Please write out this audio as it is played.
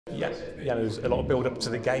Yeah, there was a lot of build-up to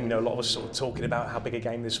the game. A lot of us sort of talking about how big a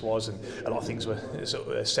game this was, and a lot of things were sort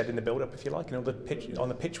of said in the build-up, if you like. On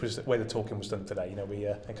the pitch was where the talking was done today. We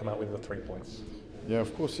come out with the 3 points. Yeah,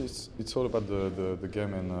 of course, it's all about the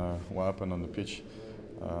game and what happened on the pitch.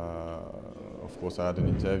 Of course, I had an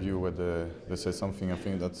interview where they said something. I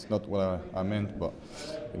think that's not what I meant, but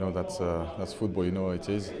that's football. It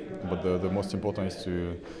is. But the most important is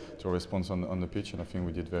to respond on the pitch, and I think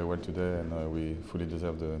we did very well today, and we fully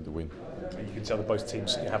deserve the win. You can tell that both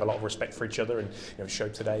teams have a lot of respect for each other, and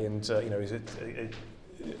showed today. And is it a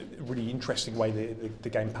really interesting way the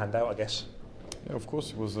game panned out, I guess. Yeah, of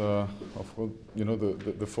course, it was. Of course,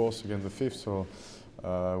 the fourth against the fifth, so we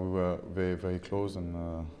were very, very close, and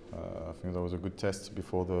I think that was a good test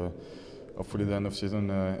before hopefully the end of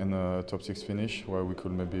season in a top 6 finish, where we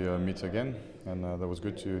could maybe meet again, and that was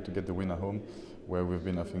good to get the win at home, where we've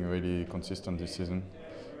been, I think, really consistent this season,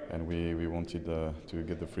 and we wanted to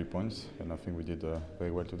get the 3 points, and I think we did very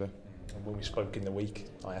well today. When we spoke in the week,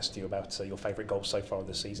 I asked you about your favourite goal so far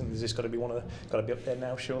this season. Has this got to be got to be up there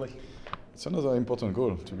now, surely? It's another important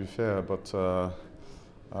goal, to be fair, but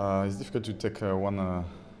it's difficult to take one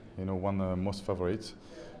most favourite.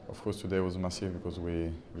 Of course, today was massive because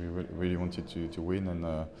we really wanted to win,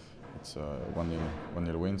 and it's a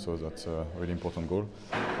 1-0 win, so that's a really important goal.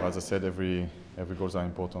 But as I said, every goals are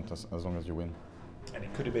important as long as you win. And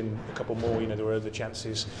it could have been a couple more, there were other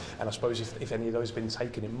chances, and I suppose if any of those had been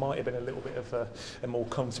taken, it might have been a little bit of a more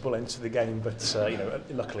comfortable end to the game, but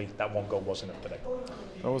luckily that one goal was enough today.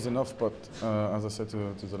 That was enough, but as I said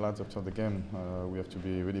to the lads after the game, we have to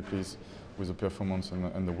be really pleased with the performance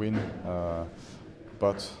and the win.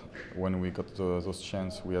 But when we got those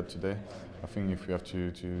chances we had today, I think if we have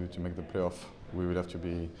to make the playoff, we will have to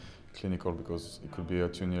be clinical, because it could be a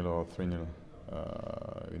 2-0 or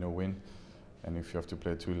 3-0 win. And if you have to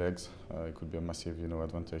play 2 legs, it could be a massive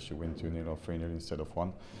advantage to win 2-0 or 3-0 instead of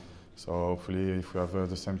 1. So hopefully, if we have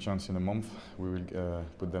the same chance in a month, we will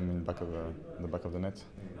put them in the back of the net.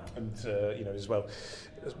 And as well,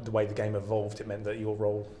 the way the game evolved, it meant that your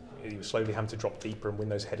role, you slowly having to drop deeper and win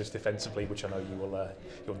those headers defensively, which I know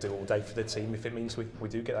you'll do all day for the team if it means we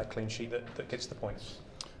do get that clean sheet that gets the points.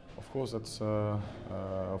 Of course, that's what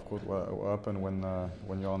happened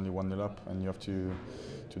when you're only 1-0 up and you have to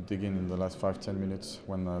dig in the last 5-10 minutes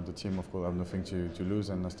when the team, of course, have nothing to lose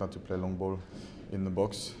and start to play long ball in the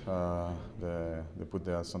box. They put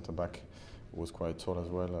their centre back, who was quite tall as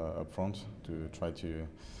well, up front, to try to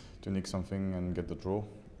nick something and get the draw.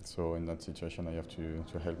 So in that situation, I have to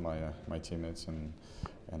help my teammates and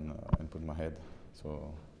put my head.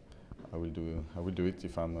 So I will do it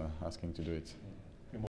if I'm asking to do it.